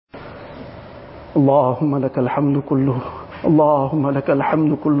اللهم لك الحمد كله اللهم لك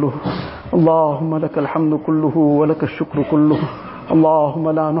الحمد كله اللهم لك الحمد كله ولك الشكر كله اللهم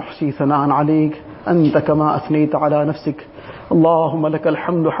لا نحصي ثناء عليك أنت كما أثنيت على نفسك اللهم لك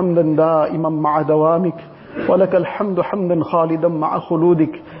الحمد حمدا دائما مع دوامك ولك الحمد حمدا خالدا مع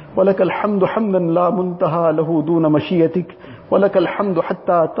خلودك ولك الحمد حمدا لا منتهى له دون مشيتك ولك الحمد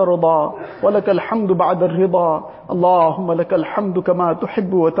حتى ترضى ولك الحمد بعد الرضا اللهم لك الحمد كما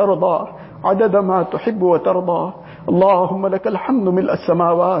تحب وترضى عدد ما تحب وترضى اللهم لك الحمد ملء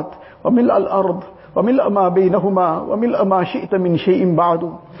السماوات وملء الأرض وملء ما بينهما وملء ما شئت من شيء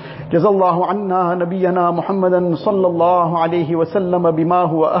بعد جزا الله عنا نبينا محمدا صلى الله عليه وسلم بما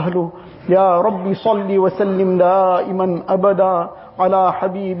هو أهله يا رب صل وسلم دائما أبدا على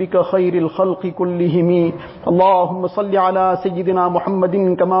حبيبك خير الخلق كلهم اللهم صل على سيدنا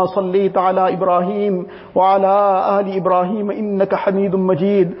محمد كما صليت على إبراهيم وعلى آل إبراهيم إنك حميد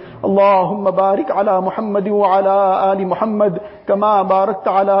مجيد اللهم بارك على محمد وعلى آل محمد كما باركت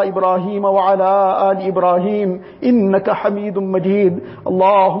على إبراهيم وعلى آل إبراهيم إنك حميد مجيد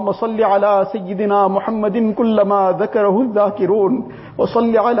اللهم صل على سيدنا محمد كلما ذكره الذاكرون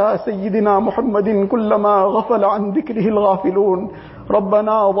وصل على سيدنا محمد كلما غفل عن ذكره الغافلون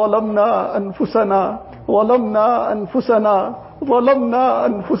ربنا ظلمنا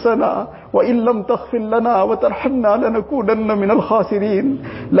أنفسنا وإن لم تغفر لنا وترحمنا لنكونن من الخاسرين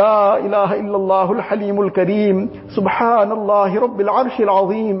لا إله إلا الله الحليم الكريم سبحان الله رب العرش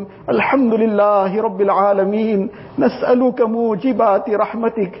العظيم الحمد لله رب العالمين نسألك موجبات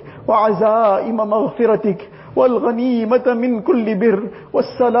رحمتك وعزائم مغفرتك والغنيمة من كل بر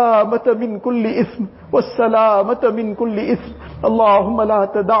والسلامة من كل إثم اللهم لا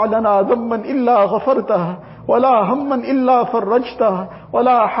تدع لنا ذنبا إلا غفرته ولا هما إلا فرجته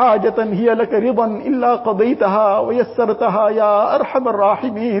ولا حاجة هي لك رضا إلا قضيتها ويسرتها يا أرحم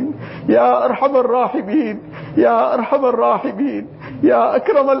الراحمين يا أرحم الراحمين يا أرحم الراحمين يا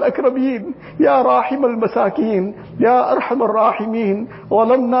أكرم الأكرمين يا راحم المساكين يا أرحم الراحمين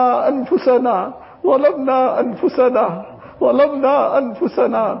ظلمنا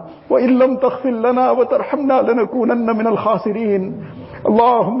أنفسنا وإن لم تغفر لنا وترحمنا لنكونن من الخاسرين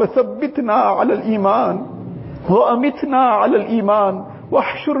اللهم ثبتنا على الإيمان وأمتنا على الإيمان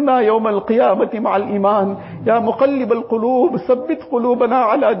واحشرنا يوم القيامة مع الإيمان يا مقلب القلوب ثبت قلوبنا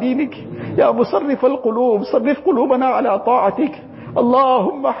على دينك يا مصرف القلوب صرف قلوبنا على طاعتك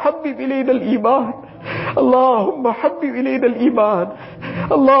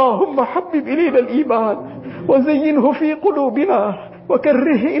اللهم حبب إلينا الإيمان وزينه في قلوبنا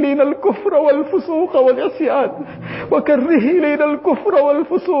وكره إلينا الكفر والفسوق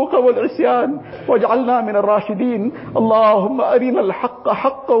واجعلنا من الراشدين اللهم أرنا الحق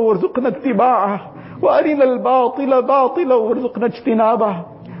حقا وارزقنا اتباعه وأرنا الباطل باطلا وارزقنا اجتنابه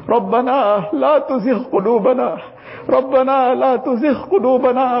ربنا لا تزغ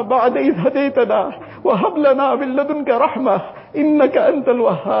قلوبنا بعد إذ هديتنا وهب لنا من لدنك رحمة إنك أنت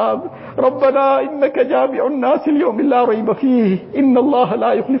الوهاب ربنا إنك جامع الناس اليوم لا ريب فيه إن الله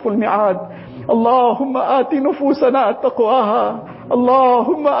لا يخلف الميعاد اللهم آت نفوسنا تقواها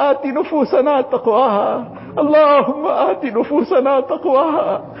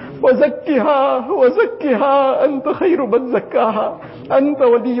وزكها أنت خير من زكاها أنت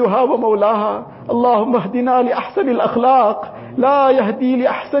وليها ومولاها اللهم اهدنا لأحسن الأخلاق لا يهدي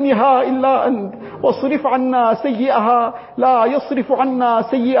لأحسنها إلا أنت واصرف عنا سيئها لا يصرف عنا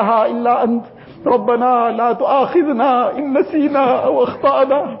سيئها إلا أنت ربنا لا تؤاخذنا إن نسينا أو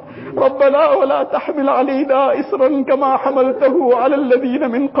أخطأنا ربنا ولا تحمل علينا إصرا كما حملته على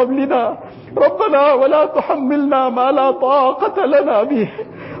الذين من قبلنا ربنا ولا تحملنا ما لا طاقة لنا به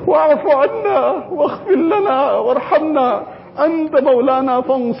واعف عنا واغفر لنا وارحمنا أنت مولانا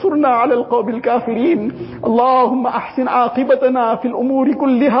فانصرنا على القوم الكافرين اللهم أحسن عاقبتنا في الأمور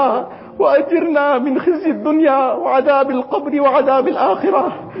كلها وأجرنا من خزي الدنيا وعذاب القبر وعذاب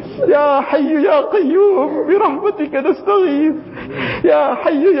الآخرة يا حي يا قيوم برحمتك نستغيث يا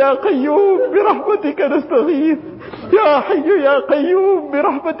حي يا قيوم برحمتك نستغيث يا حي يا قيوم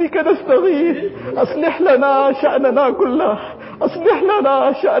برحمتك نستغيث أصلح لنا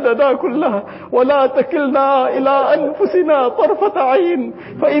شأننا كله ولا تكلنا إلى أنفسنا طرفة عين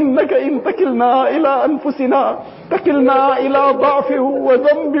فإنك إن تكلنا إلى أنفسنا تكلنا إلى ضعف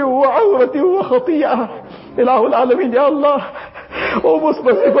وذنب وعورة وخطيئة إله العالمين يا الله O most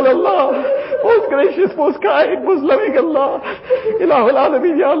merciful Allah, most gracious, most kind, most loving Allah, Ilahul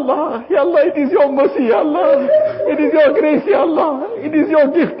Alameen, Ya Allah, Ya Allah, it is your mercy, Ya Allah, it is your grace, Ya Allah, it is your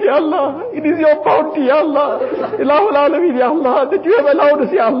gift, Ya Allah, it is your bounty, Ya Allah, Ilahul Alameen, Ya Allah, that you have allowed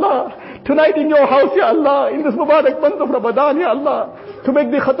us, Ya Allah, tonight in your house, Ya Allah, in this Mubarak month of Ramadan, Ya Allah, to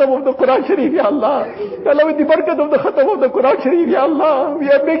make the khatam of the Quran Sharif, Ya Allah. Ya Allah, with the barakat of the khatam of the Quran Sharif, Ya Allah, we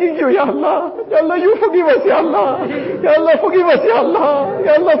are begging you, Ya Allah. Ya Allah, you forgive us, Ya Allah. Ya Allah, forgive us, Ya Allah.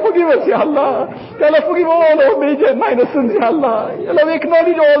 Ya Allah, forgive us, Ya Allah. Ya Allah, forgive all our major and minor sins, Ya Allah. Ya Allah, we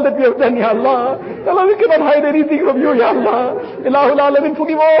acknowledge all that we have done, Ya Allah. Ya Allah, we cannot hide anything from you, Ya Allah. Ilahul Alamin,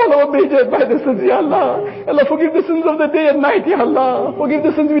 forgive all our major and minor sins, Ya Allah. Ya Allah, forgive the sins of the day and night, Ya Allah. Forgive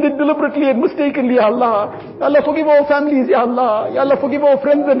the sins we did deliberately and mistakenly, Ya Allah. Ya Allah, forgive our families, Ya Allah. Ya Allah, forgive our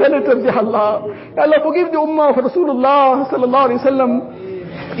friends and relatives, Ya Allah. Ya Allah, forgive the ummah of Rasulullah sallallahu alaihi wasallam.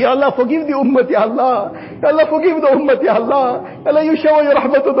 Ya Allah, forgive the ummah, Ya Allah. Ya Allah, forgive the ummah, Ya Allah. Ya Allah, you shower your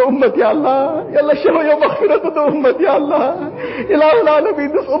rahmat to the ummah, Ya Allah. Ya Allah, shower your maghfirah to the ummah, Ya Allah. Ilahul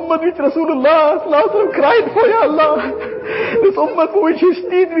Alameen, this ummah which Rasulullah sallallahu alaihi wasallam cried for, Ya Allah. This ummah for which his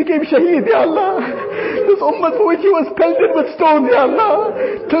steed became shaheed, Ya Allah. This ummah for which he was pelted with stones, Ya Allah,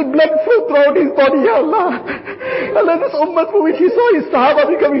 till blood flowed throughout his body, Ya Allah. Allah, this ummah for which he saw his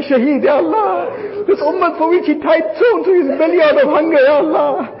Sahaba becoming shaheed, Ya Allah. This ummah for which he tied stones to his belly out of hunger, Ya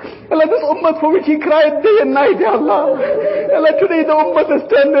Allah. Allah, this ummah for which he cried day and night, Ya Allah. Allah, today the ummah has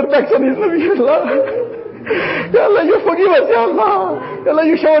turned their backs on his Nabi, Ya Allah. Ya Allah, you forgive us, Ya Allah. Ya Allah,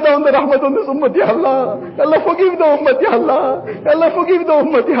 you shower down the rahmat on this ummah, Ya Allah. Ya Allah, forgive the ummah, Ya Allah. Ya Allah, forgive the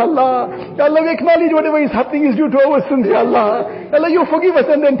ummah, Ya Allah. Ya Allah, we acknowledge whatever is happening is due to our sins, Ya Allah. Ya Allah, you forgive us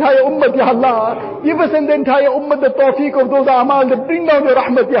and the entire ummah, Ya Allah. Give us and the entire ummah the tawfiq of those amal that bring down your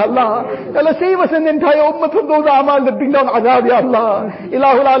rahmat, Ya Allah. Ya Allah, save us and the entire ummah from those amal that bring down azab, Ya Allah.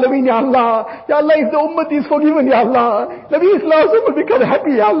 Ilahul Alameen, Ya Allah. Ya Allah, if the ummah is forgiven, Ya Allah, Nabi Islam will become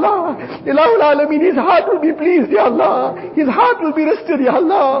happy, Ya Allah. Ilahul Alameen, his heart will be pleased, Ya Allah. His heart will be rested, Ya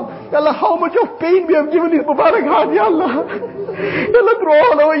Allah. Ya Allah, how much of pain we have given his Mubarak heart, Ya Allah. Ya Allah, through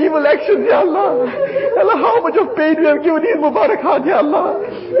all our evil actions, Ya Allah. Ya Allah, how much of pain we have given his Mubarak heart, Ya Allah.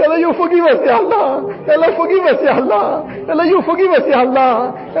 Ya Allah, you forgive us, Ya Allah. Ya Allah, forgive us, Ya Allah. Ya Allah, you forgive us, Ya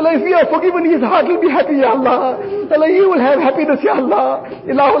Allah. Ya Allah, if we are forgiven, his heart will be happy, Ya Allah. Ya Allah, you will have happiness, Ya Allah.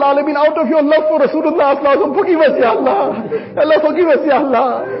 Ilahul Alameen, out of your love for Rasulullah sallallahu alaihi wasallam, forgive us, Ya Allah. Ya Allah, forgive us, Ya Allah.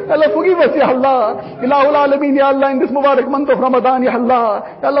 Ya Allah, forgive us, Ya Allah. Ilahul Alameen, Ya Allah, in this Mubarak month of Ramadan, Ya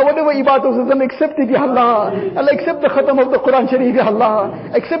Allah. Ya Allah, whatever ibadah is done, accept it, Ya Allah. Ya Allah, accept the khatam of the Quran Sharif, Ya Allah.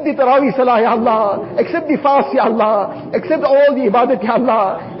 Accept the Tarawih Salah, Ya Allah. Accept the fast, Ya Allah. Accept all the ibadat, Ya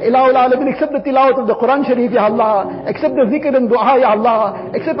Allah. Ilahul Alameen, accept the tilawat of the Quran Sharif, Ya Allah. Accept the zikr and dua, Ya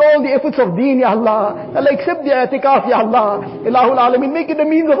Allah. Accept all the efforts of deen, Ya Allah. Ya Allah, accept the i'tikaf, Ya Allah. Ilahul Alameen, make it a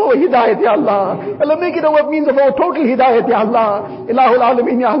means of our hidayat, Ya Allah. Ya Allah, make it a means of our total hidayat, Ya Allah. Ilahul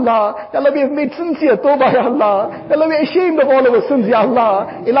Alameen, Ya Allah. Ya Allah, we have made sincere tawbah, Ya Allah. Ya Allah, we are ashamed of all our sins, Ya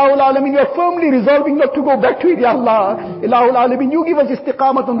Allah. Ilahul Alameen, we are firmly resolving not to go back to it, Ya Allah. Ilahul Alameen, you give us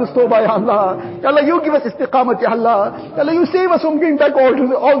istiqamat on this tawbah, Ya Allah. Ya Allah, you give us istiqamat, Ya Allah. Ya Allah, you save us from going back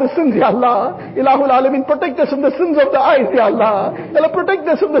all the sins, Ya Allah. Ilahul Alameen, protect us from the sins of the eyes, Ya Allah. Ya Allah, protect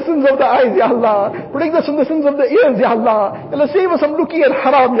us from the sins of the eyes, Ya Allah. Protect us from the sins of the ears, Ya Allah. Ya Allah, save us from looking at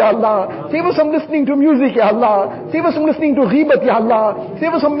haram, Ya Allah. Save us from listening to music, Ya Allah. Save us from listening to ghibat, Ya Allah.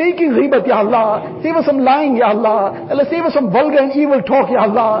 Save us from making ghibat, Ya Allah. Save us from lying, Ya Allah. Ya Allah, save us from vulgar and evil talk, Ya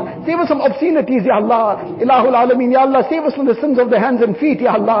Allah. Save us from obscenities, Ya Allah. Ilahul Alameen, Ya Allah, save us from the sins of the hands and feet,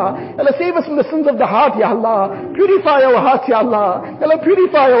 Ya Allah. Ya Allah, save us from the sins of the heart, Ya Allah. Purify our hearts, Ya Allah. Ya Allah,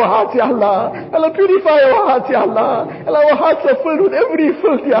 purify our hearts, Ya Allah. Ya Allah, purify our hearts, Ya Allah. Ya Allah, our hearts are filled with every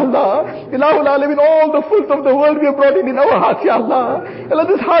filth, Ya Allah. Ilahul Alameen, all the filth of the world we have brought in our hearts, Ya Allah. Ya Allah,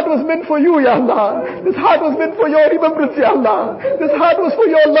 this heart was meant for you, Ya Allah. This heart was meant for your remembrance, Ya Allah. This heart was for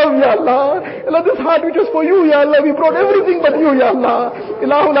your love, Ya Allah. Ya Allah, this heart which was for you, Ya Allah, we brought everything but you, Ya Allah.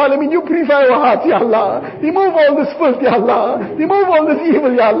 Ilahul Alameen, you purify our hearts, Ya Allah. Remove all this filth, Ya Allah. Remove all this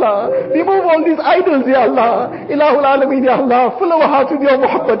evil, Ya Allah. Remove all these idols, Ya Allah. Ilahul Alameen, Ya Allah. Fill our hearts with your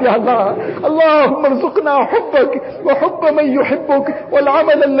muhabbat, Ya Allah. Allahumma arzuqna hubbak wa hubba man yuhibbuk wal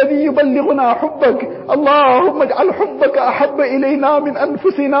amal alladhi yuballighuna hubbak. Allahumma ij'al hubbaka ahabba ilayna min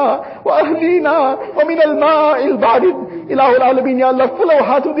anfusina wa ahlina wa min al-ma'i al-barid. Ilahul Alameen, Ya Allah, fill our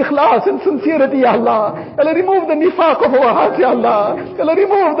hearts with ikhlas and sincerity, Ya Allah. Ya Allah, remove the nifaq of our hearts, Ya Allah. Ya Allah,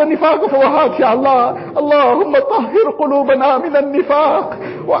 remove the nifaq of our hearts, Ya Allah. Allahumma tahhir qulubana min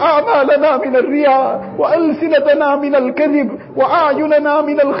al-nifaq wa a'malana min al-riya wa alsinatana min al-kadhib wa a'yunana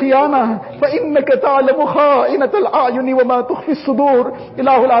min al-khiyana fa innaka ta'lamu kha'inata al-a'yuni wa ma tukhfi as-sudur.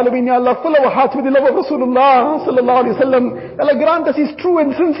 Ilahul Alameen, Ya Allah, fill our hearts with the love of Rasulullah sallallahu alaihi wasallam. Ya Allah, grant us his true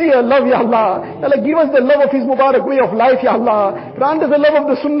and sincere love, Ya Allah. Ya Allah, give us the love of his Mubarak way of life, Ya Allah. Grant us the love of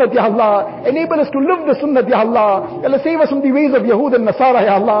the Sunnah, Ya Allah. Enable us to live the Sunnah, Ya Allah. Allah, save us from the ways of Yahud and Nasara,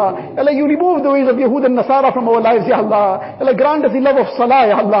 Ya Allah. Allah, you remove the ways of Yahud and Nasara from our lives, Ya Allah. Allah, grant us the love of Salah,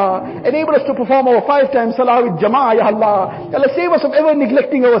 Ya Allah. Enable us to perform our 5 times Salah with Jama'ah, Ya Allah. Allah, save us from ever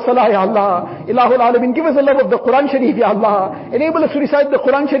neglecting our Salah, Ya Allah. Ilahul Alamin, give us the love of the Quran Sharif, Ya Allah. Enable us to recite the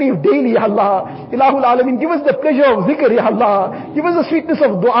Quran Sharif daily, Ya Allah. Ilahul Alamin, give us the pleasure of zikr, Ya Allah. Give us the sweetness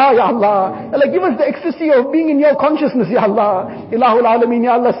of dua, Ya Allah. Allah, give us the ecstasy of being in your consciousness, Ya Allah. Ilahul Alamin,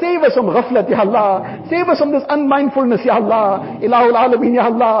 Ya Allah, save us from ghaflat, Ya Allah. Save us from this unmindfulness, Ya Allah. Ilahul Alamin, Ya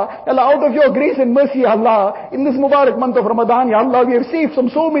Allah. Allah, out of your grace and mercy, Ya Allah, in this Mubarak month of Ramadan, Ya Allah, we have saved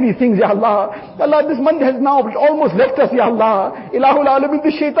from so many things, Ya Allah. Allah, this month has now almost left us, Ya Allah. Ilahul Alamin,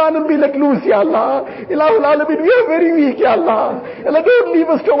 the shaitan will be let loose, Ya Allah. Ilahul Alamin, we are very weak, Ya Allah. Allah, don't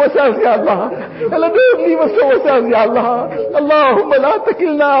leave us to ourselves, Ya Allah. Allah, don't leave us to ourselves, Ya Allah. Allahumma la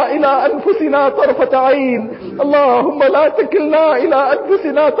takilna ila anfusina tarfat ayn. Allahumma la takilna ila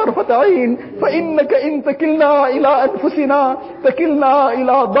anfusina tarfat ayn. فإنك إن تكلنا إلى أنفسنا تكلنا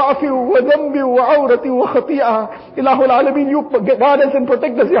إلى ضعف وذنب وعورة وخطيئة. Ilahul Alamin, you guard us and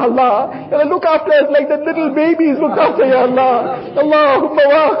protect us, Ya Allah. Allah, look after us like the little babies look after, Ya Allah. Allahumma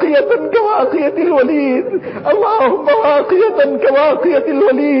waqiyatan kawaqiyatil walid. Allahumma waqiyatan kawaqiyatil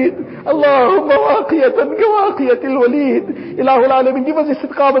walid. Allahumma waqiyatan kawaqiyatil walid. Ilahul Alamin, give us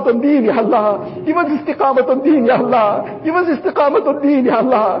istiqamat on deen, Ya Allah. Give us istiqamat on deen, Ya Allah. Give us istiqamat on deen, Ya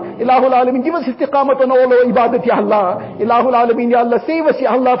Allah. Ilahul Alamin, give us istiqamat on all our ibadat, Ya Allah. Ilahul Alamin, Ya Allah, save us,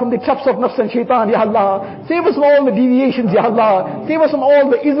 Ya Allah, from the traps of nafs and shaitan, Ya Allah. Save us from all the deviations, Ya Allah. Save us from all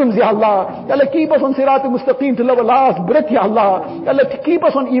the isms, Ya Allah. Ya Allah, keep us on sirat al-mustaqim till our last breath, Ya Allah. Ya Allah, keep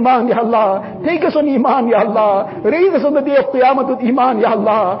us on iman, Ya Allah. Take us on iman, Ya Allah. Raise us on the day of Qiyamah with iman, Ya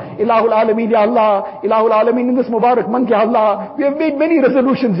Allah. Ilahul Alamin, Ya Allah. Ilahul Alamin, in this Mubarak month, Ya Allah, we have made many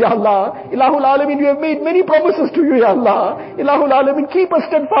resolutions, Ya Allah. Ilahul Alamin, we have made many promises to you, Ya Allah. Ilahul Alamin, keep us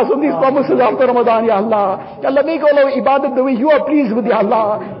steadfast on these promises after Ramadan, Ya Allah. Ya Allah, make all our ibadat the way you are pleased with, Ya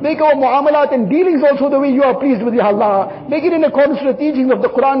Allah. Make our muamalat and dealings also the way you are pleased with, Ya Allah. Make it in accordance to the teachings of the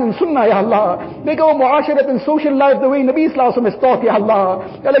Quran and Sunnah, Ya Allah. Make our muasharat and social life the way Nabi Sallallahu Alaihi Wasallam has taught, Ya Allah.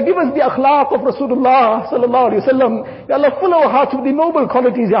 Ya Allah, give us the akhlaq of Rasulullah Sallallahu Alaihi Wasallam. Ya Allah, fill our hearts with the noble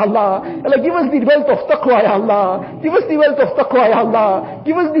qualities, Ya Allah. Ya Allah, give us the wealth of taqwa, Ya Allah. Give us the wealth of taqwa, Ya Allah.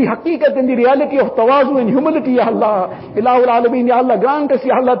 Give us the haqiqat and the reality of tawazu and humility, Ya Allah. Ilahul Alamin, Ya Allah, grant us,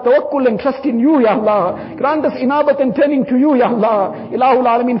 Ya Allah, tawakkul and trust in you, Ya Allah. Grant us inabat and turning to you, Ya Allah. Ilahul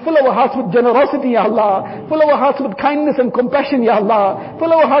Alamin, fill our hearts with generosity, Ya Allah. Fill our hearts with kindness and compassion, Ya Allah.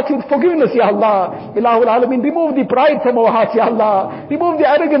 Fill our hearts with forgiveness, Ya Allah. Ilahul Alamin, remove the pride from our hearts, Ya Allah. Remove the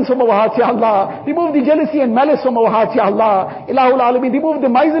arrogance from our hearts, Ya Allah. Remove the jealousy and malice from our hearts, Ya Allah. Ilahul Alamin, remove the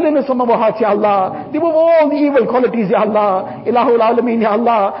miserliness from our hearts, Ya Allah. Remove all the evil qualities, Ya Allah. Ilahul Alamin, Ya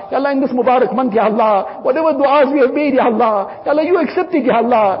Allah. Ya Allah, in this Mubarak month, Ya Allah, whatever du'as we have made, Ya Allah, Ya Allah, you accept it, Ya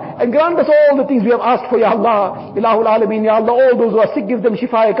Allah, and grant us all the things we have asked for, Ya Allah. Ilahul Alamin, Ya Allah, all those who are sick, give them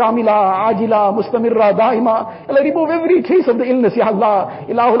shifa kamila, ajila, mustamirra, daima. Ya Allah, remove every trace of the illness, Ya Allah.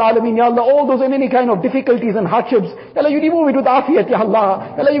 Ilahul Alamin, Ya Allah, all those in any kind of difficulties and hardships, Ya Allah, you remove it with afiyat, Ya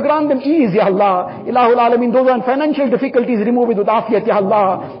Allah. Ya Allah, you grant them ease, Ya Allah. Ilahul Alamin, those who are in financial difficulties, remove it with afiyat, Ya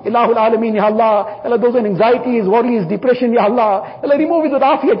Allah. Ilahul Alamin, Ya Allah. Ya Allah, those in anxieties, worries, depression, Ya Allah. Ya Allah, remove it with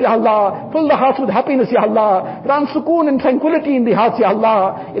afiyat, Ya Allah. Fill the hearts with happiness, Ya Allah. Grant sukoon and tranquility in the hearts, Ya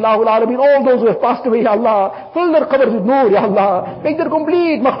Allah. Ilahul Alamin, all those who have passed away, Ya Allah, fill their qabrs with noor, Ya Allah. Make their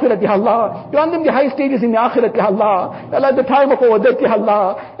complete maghfirat, Ya Allah. Grant them the high stages in the akhirat, Ya Allah. Ya Allah, at the time of our death, Ya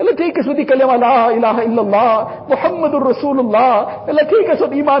Allah. Ya Allah, take us with the kalima la ilaha illallah, Muhammadur Rasulullah. Ya Allah, take us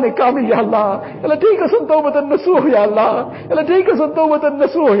on iman kamil, Ya Allah. Ya Allah, take us on tawbat and nasuh, Ya Allah. Ya Allah, take us on tawbat and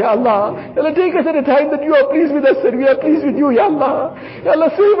nasuh, Ya Allah. Ya Allah, take us at a time that you are pleased with us and we are pleased with you, Ya Allah. Ya Allah,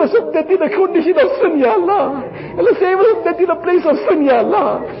 save us from death in the condition of sin, Ya Allah. Ya Allah, save us from death in a place of sin, Ya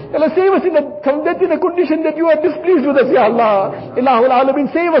Allah. Ya Allah, save us from death in a condition that you are displeased with us, Ya Allah. Ilahul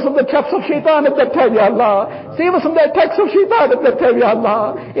Alamin, save us from the traps of shaitan at that time, Ya Allah. Save us from the attacks of shaitan at that time, Ya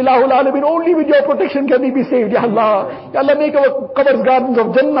Allah. Ilahul Alamin, only with your protection can we be saved, Ya Allah. Ya Allah, make our qabrs gardens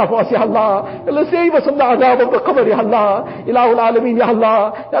of Jannah for us, Ya Allah. Ya Allah, save us from the azab of the qabr, Ya Allah. Ilahul Alamin, Ya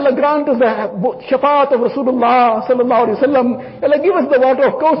Allah. Ya Allah, grant us the shafaat of Rasulullah Sallallahu Alaihi Wasallam. Ya Allah, give us the water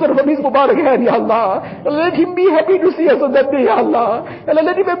of Kawthar from his Mubarak hand, Ya Allah. Ya Allah, let him be happy to see us on that day, Ya Allah. Ya Allah,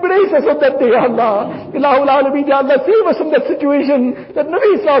 let him embrace us on that day, Ya Allah. Ilahul Alamin, Ya Allah, save us from that situation that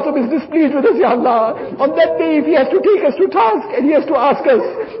Nabi Sallallahu Alaihi Wasallam is displeased with us, Ya Allah. On that day if he has to take us to task and he has to ask us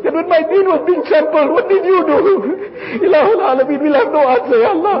that when my deen was being trampled, what did you do? Ilahul Alameen, we'll have no answer,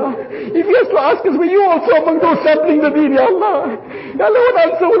 Ya Allah. If he has to ask us, were you also among those trampling the deen, Ya Allah? Ya Allah, what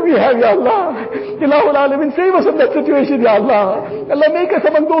answer will we have, Ya Allah? Ilahul Alameen, save us from that situation, Ya Allah. Allah, make us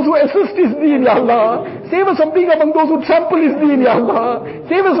among those who assist his deen, Ya Allah. Save us from being among those who trample his deen, Ya Allah.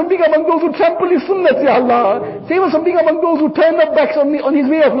 Save us from being among those who trample his sunnahs, Ya Allah. Save us from being among those who turn their backs on his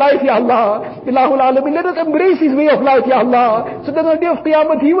way of life, Ya Allah. Ilahul Alameen, let us embrace his way of life, Ya Allah. So that on the day of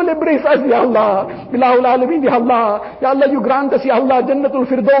Qiyamah, he will embrace us, Ya Allah. Ilahul Alameen, Ya Allah. Ya Allah, you grant us, Ya Allah, Jannatul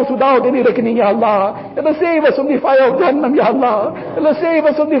Firdaus without any reckoning, Ya Allah. Ya Allah, save us from the fire of Jahannam, Ya Allah. Ya Allah, save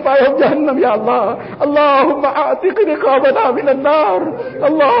us from the fire of Jahannam, Ya Allah. Allahumma a'tiq riqabana min al-nar.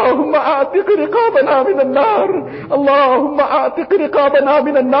 Allahumma a'tiq riqabana min al-nar. Allahumma a'tiq riqabana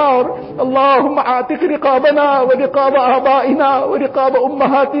min al-nar. Allahumma a'tiq riqabana wa riqaba abaina wa riqaba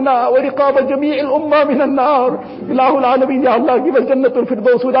ummahatina wa riqaba jami' al-umma min al-nar. Ilahul Alameen, Ya Allah, give us Jannatul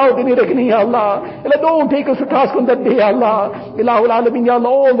Firdaus without any reckoning, Ya Allah. Ya Allah, don't take us to task on that day, Ya Allah. Ilahul Alameen, Ya Allah,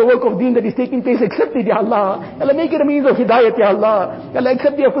 all the work of deen that is taking place, accept it, Ya Allah. Ya Allah, make it a means of hidayat, Ya Allah. Ya Allah,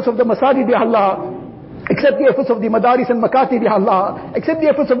 accept the efforts of the masajid, Ya Allah. Accept the efforts of the madaris and makatib, Ya Allah. Accept the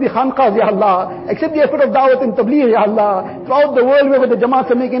efforts of the khanqahs, Ya Allah. Accept the effort of da'wat and tabligh, Ya Allah. Throughout the world where the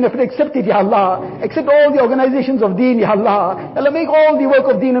jamaats are making an effort, accept it, Ya Allah. Accept all the organizations of deen, Ya Allah. Ya Allah, make all the work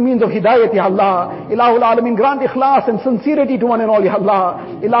of deen a means of hidayat, Ya Allah. Ilahul Alameen, grant ikhlas and sincerity to one and all, Ya Allah.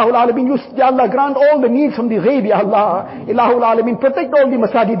 Ilahul Alameen, Ya Allah, grant all the needs from the ghaib, Ya Allah. Ilahul Alameen, protect all the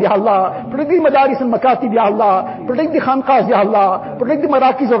masajid, Ya Allah. Protect the madaris and makatib, Ya Allah. Protect the khanqahs, Ya Allah. Protect the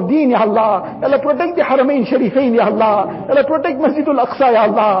marakis of deen, Ya Allah. Ya Allah, protect the Haramain Sharifain, Ya Allah. Ya Allah, protect Masjidul Aqsa, Ya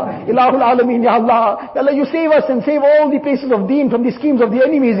Allah. Ilahul Alameen, Ya Allah. Ya Allah, you save us and save all the places of deen from the schemes of the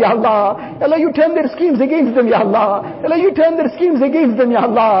enemies, Ya Allah. Ya Allah, you turn their schemes against them, Ya Allah. Ya Allah, you turn their schemes against them, Ya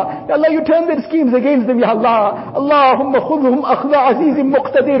Allah. Ya Allah, you turn their schemes against them, Ya Allah. Allahumma khudhum akhda azizim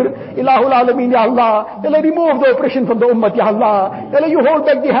muqtadir. Ilahul Alameen, Ya Allah. Ya Allah, remove the oppression from the ummah, Ya Allah. Ya Allah, you hold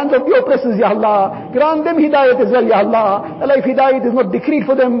back the hands of the oppressors, Ya Allah. Grant them hidayat as well, Ya Allah. Ya Allah, if hidayat is not decreed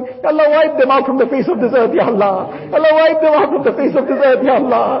for them, Ya Allah, wipe them out from the face of this earth, Ya Allah. Allah, wipe them out from the face of this earth, Ya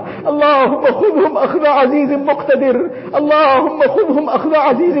Allah. Allahumma khudhum akhda azizim muqtadir. Allahumma khudhum akhda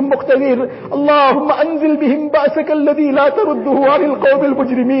azizim muqtadir. Allahumma anzil bihim ba'saka alladhi la tarudduhu anil qawmil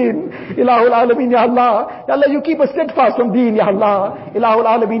mujrimeen. Ilahul Alameen, Ya Allah. Ya Allah, you keep us steadfast from deen, Ya Allah. Ilahul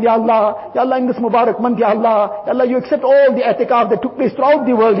Alameen, Ya Allah. Ya Allah, in this Mubarak month, Ya Allah. Ya Allah, you accept all the i'tikaf that took place throughout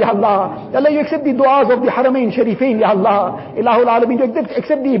the world, Ya Allah. Ya Allah, you accept the du'as of the Haramain Sharifain, Ya Allah. Ilahul Alameen, you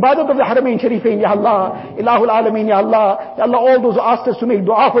accept the ibadat of the Haramain Sharifain, Ya Allah. Ilahul Alameen, Ya Allah. Ya Allah, all those who asked us to make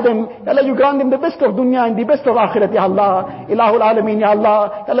dua for them, Ya Allah, you grant them the best of dunya and the best of akhirat, Ya Allah. Ilahul Alameen, Ya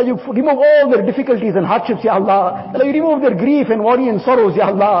Allah. Ya Allah, you remove all their difficulties and hardships, Ya Allah. Ya Allah, you remove their grief and worry and sorrows, Ya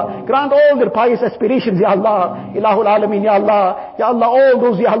Allah. Grant all their pious aspirations, Ya Allah. Ilahul Alameen, Ya Allah. Ya Allah, all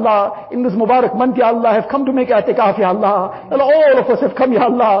those, Ya Allah, in this Mubarak month, Ya Allah, have come to make i'tikaf, Ya Allah. Ya Allah, all of us have come, Ya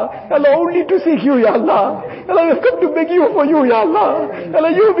Allah. Ya Allah, only to seek you, Ya Allah. Ya Allah, we have come to beg you for you, Ya Allah. Ya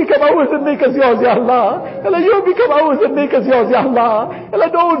Allah, you become ours and make us yours, Ya Allah. Ya Allah, you become ours and make us yours, Ya Allah. Ya Allah,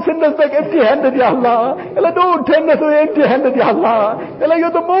 don't send us back empty-handed, Ya Allah. Ya Allah, don't turn us away empty-handed, Ya Allah. Ya Allah,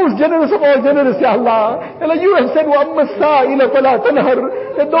 you're the most generous of all generous, Ya Allah. Ya Allah, you have said, وَأَمَّا السَّائِلَ فَلَا تَنْهَرْ.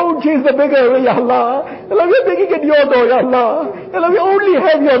 Don't chase the beggar away, Ya Allah. Ya Allah, we're begging at your door, Ya Allah. Ya Allah, we only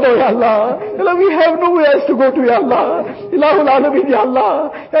have your door, Ya Allah. Ya Allah, we have nowhere else to go to, Ya Allah. Ilahul Alameen, Ya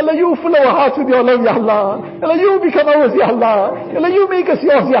Allah. Ya Allah, you fill our hearts with your love, Ya Allah. Ya Allah, you become ours, Ya Allah. Ya Allah, you make us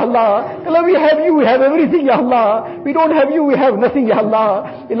yours, Ya Allah. Ya Allah, we have you, we have everything, Ya Allah. We don't have you, we have nothing, Ya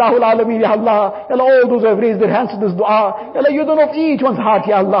Allah. Ilahul Alameen, Ya Allah. Ya Allah, all those who have raised their hands to this dua, Ya Allah, you know of each one's heart,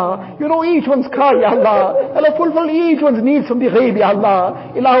 Ya Allah. You know each one's cry, Ya Allah. Ya Allah, fulfill each one's needs from the ghaib, Ya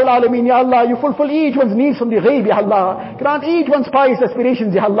Allah. Ilahul Alameen, Ya Allah, you fulfill each one's needs from the ghaib, Ya Allah. Grant each one's pious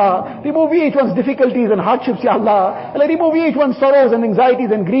aspirations, Ya Allah. Remove each one's difficulties and hardships, Ya Allah. Allah, remove each one's sorrows and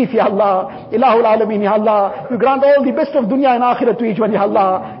anxieties and grief, Ya Allah. Ilahul Alameen, Ya Allah. You grant all the best of dunya and akhirat to each one, Ya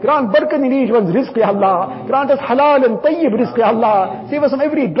Allah. Grant barakat in each one's rizq, Ya Allah. Grant us halal and tayyib rizq, Ya Allah. Save us from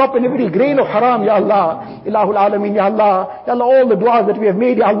every drop and every grain of haram, Ya Allah. Ilahul Alameen, Ya Allah. Ya Allah, all the du'as that we have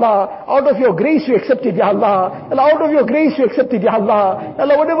made, Ya Allah, out of your grace you accepted, Ya Allah. Ya Allah, out of your grace you accepted, Ya Allah. Ya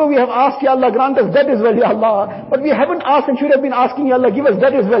Allah, whatever we have asked, Ya Allah, grant us that as well, Ya Allah. But we haven't asked and should have been asking, Ya Allah, give us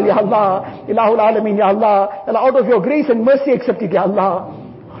that as well, Ya Allah. Ilahul Alameen, Ya Allah. Ya Allah, out of your grace and mercy accepted, Ya Allah.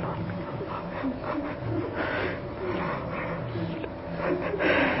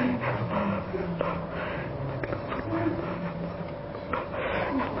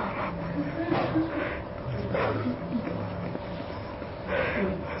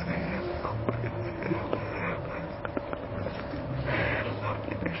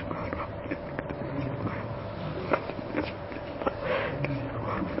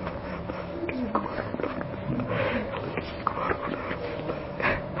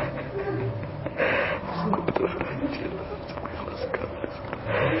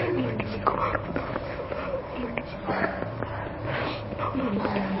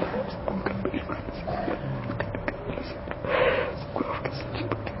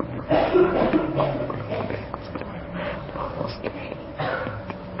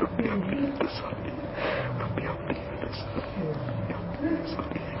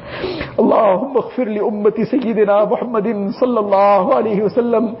 اللهم اغفر لأمة سيدنا محمد صلى الله عليه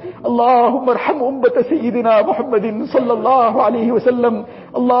وسلم. اللهم ارحم أمة سيدنا محمد صلى الله عليه وسلم.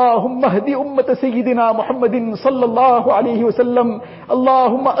 اللهم اهد أمة سيدنا محمد صلى الله عليه وسلم.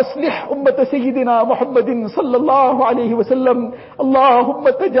 اللهم أصلح أمة سيدنا محمد صلى الله عليه وسلم. اللهم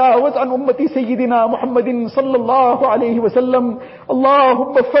تجاوز عن أمة سيدنا محمد صلى الله عليه وسلم.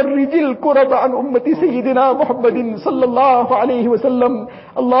 اللهم فرج الكرب عن أمة سيدنا محمد صلى الله عليه وسلم.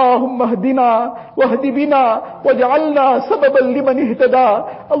 اللهم اهدنا واهد بنا واجعلنا سببا لمن اهتدى.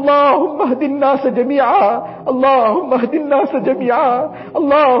 اللهم اهد الناس جميعا. اللهم اهد الناس جميعا.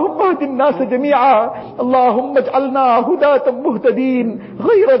 اللهم اهد الناس جميعا. اللهم اجعلنا هداة مهتدين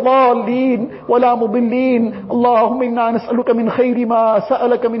غير ضالين ولا مضلين. اللهم إنا نسألك من خير ما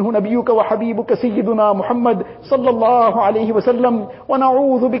سألك منه نبيك وحبيبك سيدنا محمد صلى الله عليه وسلم،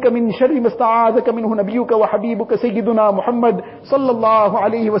 ونعوذ بك من شر ما استعاذك منه نبيك وحبيبك سيدنا محمد صلى الله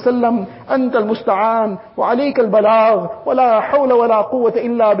عليه وسلم. أنت المستعان وعليك البلاغ، ولا حول ولا قوة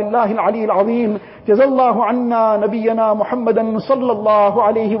إلا بالله العلي العظيم. جزا الله عنا نبينا محمدا صلى الله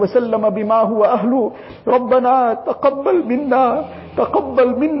عليه وسلم بما هو أهله. ربنا تقبل منا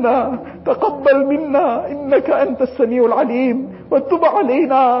تقبل منا تقبل منا إنك أنت السميع العليم، وتب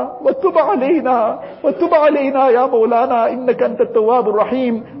علينا وتب علينا وتب علينا يا مولانا إنك أنت التواب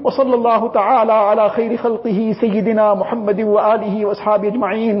الرحيم. وصلى الله تعالى على خير خلقه سيدنا محمد وآله وأصحابه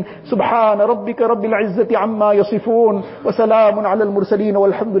أجمعين. سبحان ربك رب العزة عما يصفون، وسلام على المرسلين،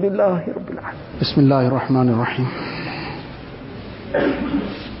 والحمد لله رب العالمين. بسم الله الرحمن الرحيم.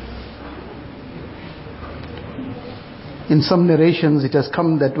 In some narrations it has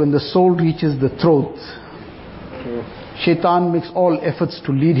come that when the soul reaches the throat, Shaitan makes all efforts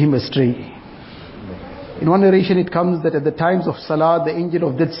to lead him astray. In one narration it comes that at the times of Salah, the angel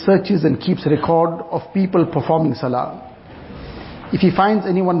of death searches and keeps record of people performing Salah. If he finds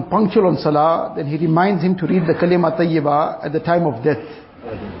anyone punctual on Salah, then he reminds him to read the Kalima Tayyibah at the time of death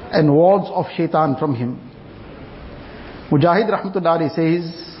and wards off Shaitan from him. Mujahid Rahmatullahi says,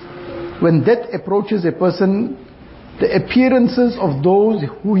 when death approaches a person, the appearances of those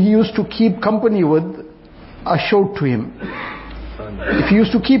who he used to keep company with are showed to him. If he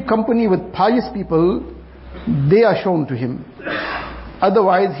used to keep company with pious people, they are shown to him.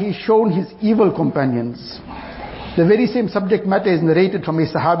 Otherwise, he is shown his evil companions. The very same subject matter is narrated from a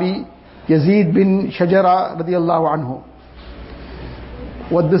Sahabi, Yazid bin Shajara radiallahu anhu.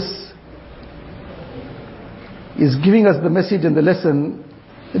 What this is giving us the message and the lesson,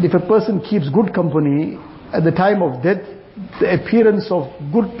 that if a person keeps good company, at the time of death, the appearance of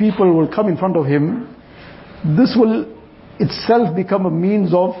good people will come in front of him. This will itself become a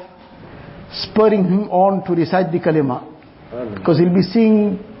means of spurring him on to recite the kalima. Because he'll be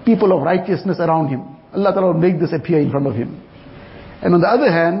seeing people of righteousness around him. Allah Ta'ala will make this appear in front of him. And on the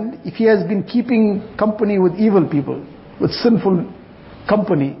other hand, if he has been keeping company with evil people, with sinful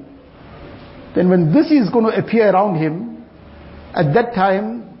company, then when this is going to appear around him, at that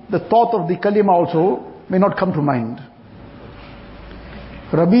time, the thought of the kalima also may not come to mind.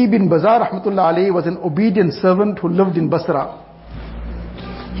 Rabi bin Bazar rahmatullah alayhi was an obedient servant who lived in Basra.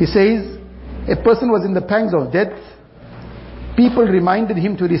 He says, a person was in the pangs of death. People reminded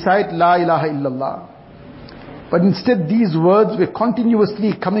him to recite La ilaha illallah. But instead these words were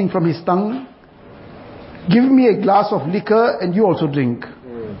continuously coming from his tongue. Give me a glass of liquor and you also drink.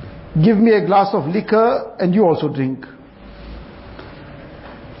 Give me a glass of liquor and you also drink.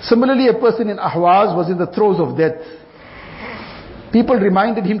 Similarly, a person in Ahwaz was in the throes of death. People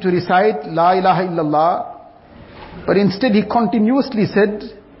reminded him to recite La ilaha illallah, but instead he continuously said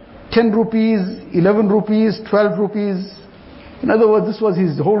 10 rupees, 11 rupees, 12 rupees. In other words, this was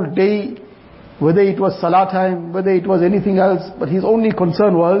his whole day, whether it was Salah time, whether it was anything else, but his only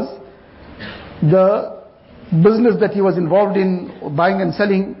concern was the business that he was involved in, buying and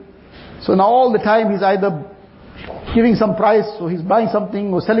selling. So now all the time he's either giving some price, so he's buying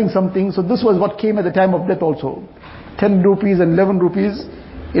something or selling something. So this was what came at the time of death also. 10 rupees and 11 rupees.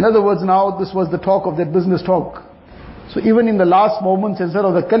 In other words, now this was the talk of that business talk. So even in the last moments, instead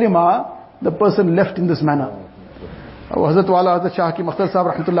of the kalima, the person left in this manner. Hazrat Wala Hazrat Shah Hakim Akhtar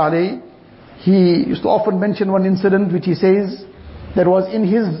Sahib rahmatullah alayhi, he used to often mention one incident which he says that was in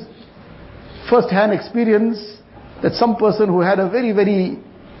his first-hand experience, that some person who had a very, very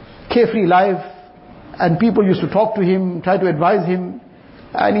carefree life, and people used to talk to him, try to advise him.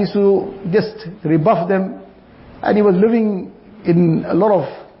 and he used to just rebuff them, and he was living in a lot of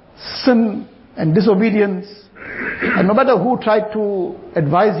sin and disobedience, and no matter who tried to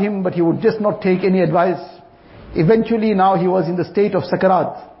advise him, but he would just not take any advice. Eventually now he was in the state of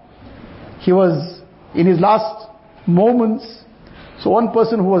sakarat. He was in his last moments. So one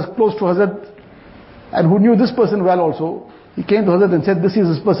person who was close to Hazrat and who knew this person well also, he came to Hazrat and said, this is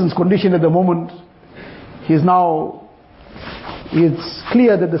this person's condition at the moment. It's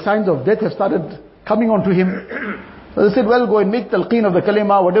clear that the signs of death have started coming onto him. So they said, well, go and make talqeen of the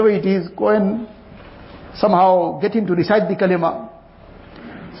kalima, whatever it is, go and somehow get him to recite the kalima.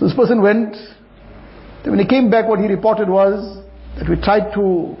 So this person went. When he came back, what he reported was that we tried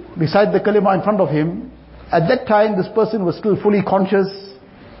to recite the kalima in front of him. At that time, this person was still fully conscious,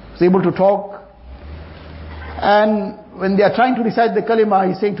 was able to talk. And when they are trying to recite the kalima,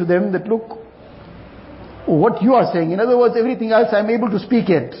 he's saying to them that, look, what you are saying, in other words, everything else I'm able to speak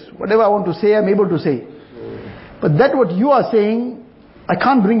it. Whatever I want to say, I'm able to say. But that what you are saying, I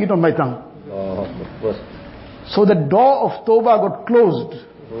can't bring it on my tongue. So the door of Tawbah got closed.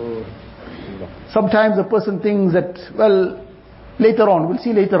 Sometimes a person thinks that, well, later on, we'll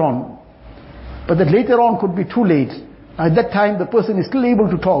see later on. But that later on could be too late. At that time, the person is still able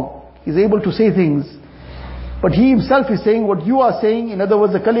to talk. He's able to say things. But he himself is saying what you are saying, in other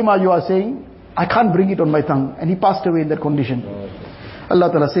words, the kalima you are saying, I can't bring it on my tongue. And he passed away in that condition.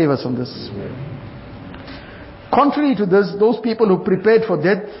 Allah Ta'ala save us from this. Contrary to this, those people who prepared for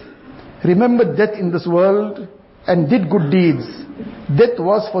death, remembered death in this world, and did good deeds. Death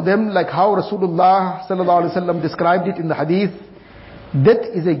was for them like how Rasulullah sallallahu alaihi wasallam described it in the hadith. Death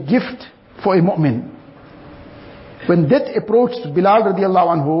is a gift for a mu'min. When death approached Bilal radiallahu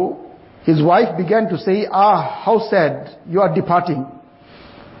anhu, his wife began to say, how sad, you are departing.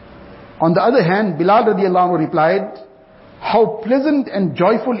 On the other hand, Bilal radiallahu anhu replied, how pleasant and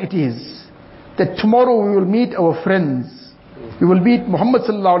joyful it is that tomorrow we will meet our friends. We will meet Muhammad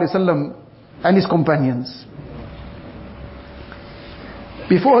sallallahu alaihi wasallam and his companions.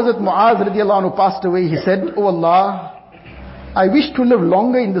 Before Hazrat Muaz radiallahu anhu passed away, he said, O Allah, I wish to live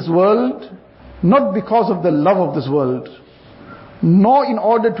longer in this world, not because of the love of this world, nor in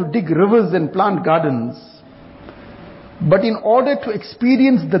order to dig rivers and plant gardens, but in order to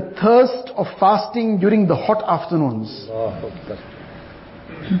experience the thirst of fasting during the hot afternoons.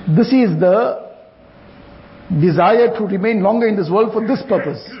 This is the desire to remain longer in this world for this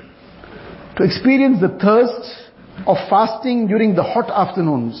purpose. To experience the thirst of fasting during the hot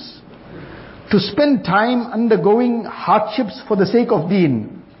afternoons. To spend time undergoing hardships for the sake of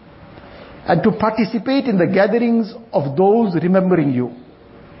deen. And to participate in the gatherings of those remembering you.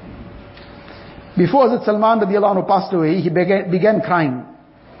 Before Hazrat Salman radiallahu anhu passed away, he began crying.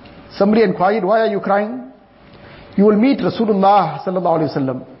 Somebody inquired, why are you crying? You will meet Rasulullah sallallahu alaihi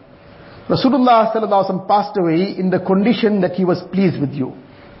wasallam. Rasulullah sallallahu alaihi wasallam passed away in the condition that he was pleased with you.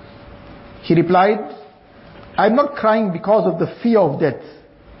 He replied, I am not crying because of the fear of death,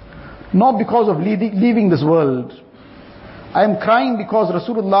 nor because of leaving this world. I am crying because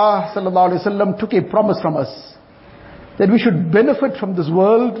Rasulullah sallallahu alaihi wasallam took a promise from us that we should benefit from this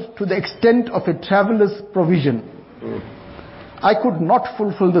world to the extent of a traveler's provision. I could not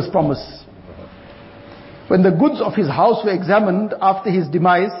fulfill this promise. When the goods of his house were examined after his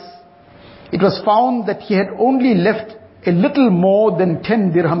demise, it was found that he had only left a little more than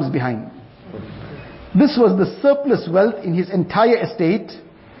 10 dirhams behind. This was the surplus wealth in his entire estate,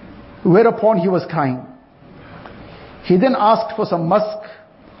 whereupon he was crying. He then asked for some musk.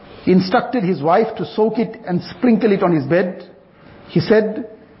 He instructed his wife to soak it and sprinkle it on his bed. He said,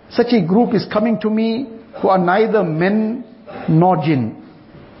 such a group is coming to me who are neither men nor jinn.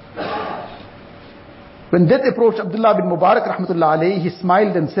 When death approached Abdullah bin Mubarak rahmatullah alayhi, he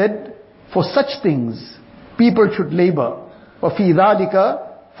smiled and said, for such things, people should labor. وَفِي ذَلِكَ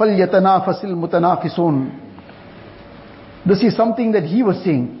فَلْيَتَنَافَسِ الْمُتَنَافِسُونَ. This is something that he was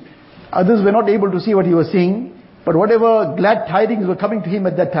seeing. Others were not able to see what he was seeing, but whatever glad tidings were coming to him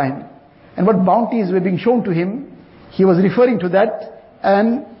at that time, and what bounties were being shown to him, he was referring to that,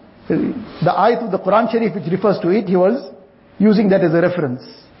 and the ayat of the Quran Sharif which refers to it, he was using that as a reference.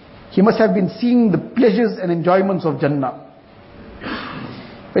 He must have been seeing the pleasures and enjoyments of Jannah.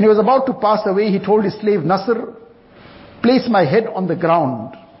 When he was about to pass away, he told his slave Nasr, place my head on the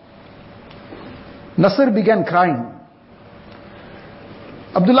ground. Nasr began crying.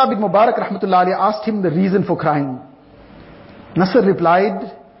 Abdullah bin Mubarak rahmatullah alayhi asked him the reason for crying. Nasr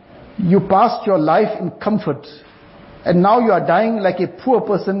replied, you passed your life in comfort, and now you are dying like a poor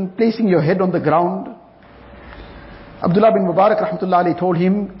person, placing your head on the ground. Abdullah bin Mubarak rahmatullah alayhi told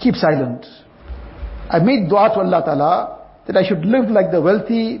him, keep silent. I made dua to Allah Ta'ala that I should live like the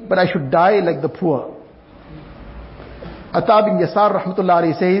wealthy, but I should die like the poor. Ata bin Yasar rahmatullah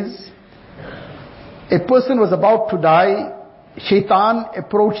alayhi says, a person was about to die. Shaitan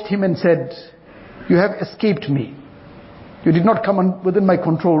approached him and said, you have escaped me. You did not come within my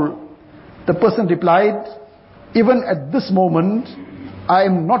control. The person replied, even at this moment, I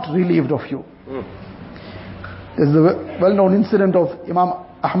am not relieved of you. There's the well-known incident of Imam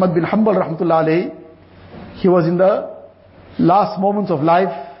Ahmad bin Hanbal rahmatullah alayhi. He was in the last moments of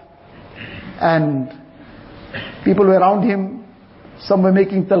life and people were around him. Some were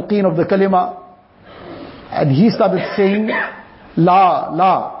making talqeen of the kalima. And he started saying, La,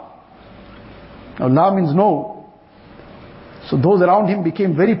 La. Now, La means no. So those around him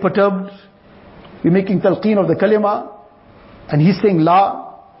became very perturbed. We're making talqeen of the kalima. And he's saying La.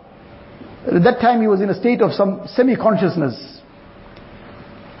 At that time he was in a state of some semi-consciousness.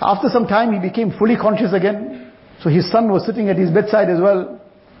 After some time he became fully conscious again. So his son was sitting at his bedside as well.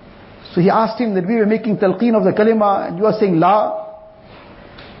 So he asked him that we were making talqeen of the kalima and you are saying La.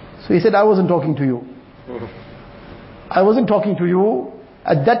 So he said, I wasn't talking to you. I wasn't talking to you.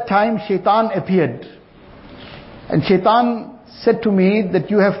 At that time Shaitan appeared. And Shaitan said to me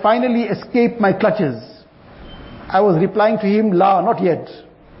that you have finally escaped my clutches. I was replying to him, La, not yet.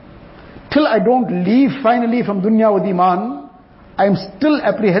 Till I don't leave finally from dunya with iman, I am still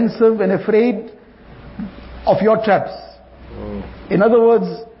apprehensive and afraid of your traps. In other words,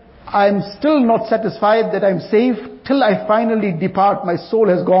 I am still not satisfied that I am safe till I finally depart. My soul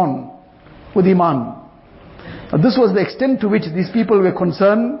has gone with iman. Now this was the extent to which these people were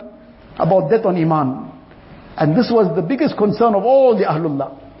concerned about death on iman. And this was the biggest concern of all the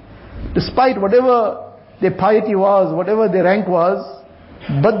Ahlullah. Despite whatever their piety was, whatever their rank was,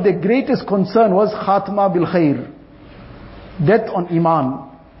 but the greatest concern was khatma bil khair. Death on iman.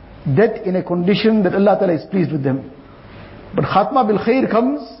 Death in a condition that Allah Ta'ala is pleased with them. But khatma bil khair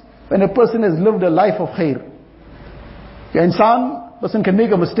comes when a person has lived a life of khair. A person can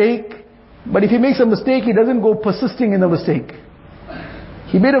make a mistake, but if he makes a mistake, he doesn't go persisting in the mistake.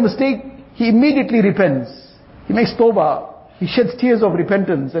 He made a mistake, he immediately repents. He makes tawbah. He sheds tears of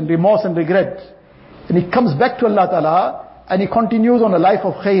repentance and remorse and regret. And he comes back to Allah Ta'ala and he continues on a life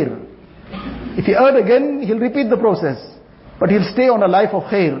of khair. If he erred again, he'll repeat the process. But he'll stay on a life of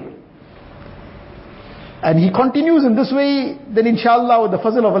khair. And he continues in this way, then inshallah with the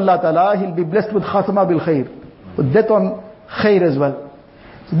fazl of Allah Ta'ala, he'll be blessed with khatma bil khair. With death on khair as well.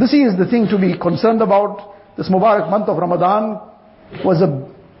 So this is the thing to be concerned about. This Mubarak month of Ramadan was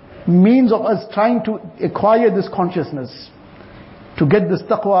a means of us trying to acquire this consciousness. To get this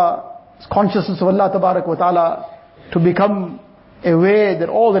taqwa, this consciousness of Allah Ta'ala, to become aware that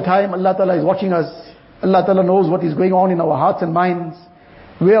all the time Allah Ta'ala is watching us. Allah Ta'ala knows what is going on in our hearts and minds,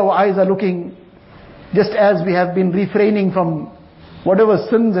 where our eyes are looking. Just as we have been refraining from whatever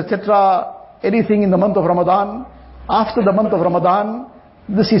sins, etc., anything in the month of Ramadan, after the month of Ramadan,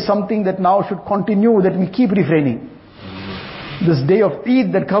 this is something that now should continue, that we keep refraining. This day of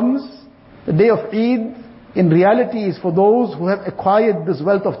Eid that comes, the day of Eid, in reality is for those who have acquired this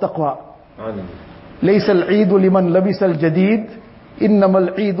wealth of taqwa. لَيْسَ الْعِيدُ لِمَنْ لَبِسَ الْجَدِيدِ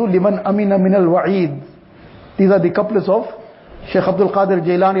إِنَّمَا الْعِيدُ لِمَنْ أَمِنَ مِنَ الْوَعِيدِ. These are the couplets of Shaykh Abdul Qadir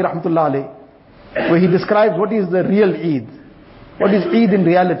Jailani rahmatullah alayh, where he describes what is the real Eid. What is Eid in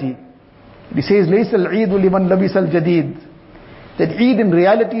reality? He says, لَيْسَ الْعِيدُ لِمَنْ لَبِسَ الْجَدِيدِ. That Eid in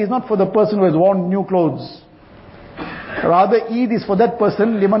reality is not for the person who has worn new clothes. Rather, Eid is for that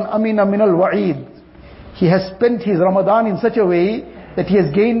person, لِمَنْ أَمِنَ مِنَ الْوَعِيدِ. He has spent his Ramadan in such a way that he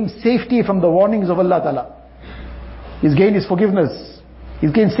has gained safety from the warnings of Allah Ta'ala. He's gained his forgiveness.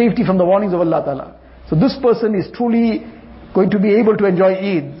 He's gained safety from the warnings of Allah Ta'ala. So this person is truly going to be able to enjoy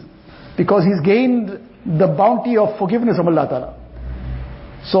Eid, because he's gained the bounty of forgiveness of Allah Ta'ala.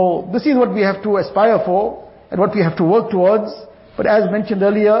 So this is what we have to aspire for and what we have to work towards. But as mentioned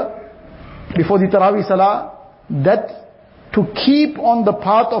earlier, before the Tarawih Salah, that to keep on the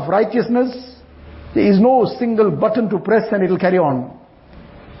path of righteousness, there is no single button to press and it will carry on.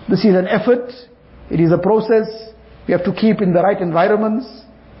 This is an effort, it is a process. We have to keep in the right environments,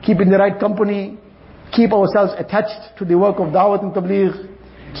 keep in the right company, keep ourselves attached to the work of Dawat and Tabligh,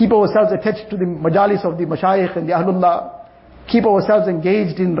 keep ourselves attached to the majalis of the Mashayikh and the Ahlullah, keep ourselves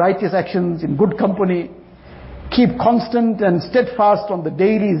engaged in righteous actions, in good company, keep constant and steadfast on the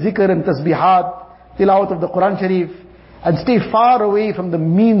daily zikr and tasbihat, tilawat of the Quran Sharif, and stay far away from the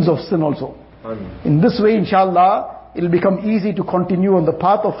means of sin also. In this way, inshallah, it will become easy to continue on the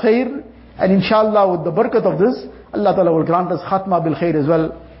path of khair, and inshallah with the barakat of this, Allah Ta'ala will grant us khatma bil khair as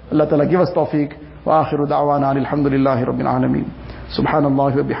well. Allah Ta'ala give us tawfiq. Wa akhiru da'wana alhamdulillahi rabbil alameen.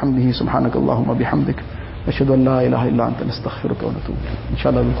 Subhanallah wa bihamdihi, subhanakallahumma bihamdik. أشهد أن لا إله إلا أنت نستغفرك ونتوب إليك.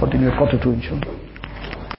 Inshallah we'll continue at 2:45 inshallah.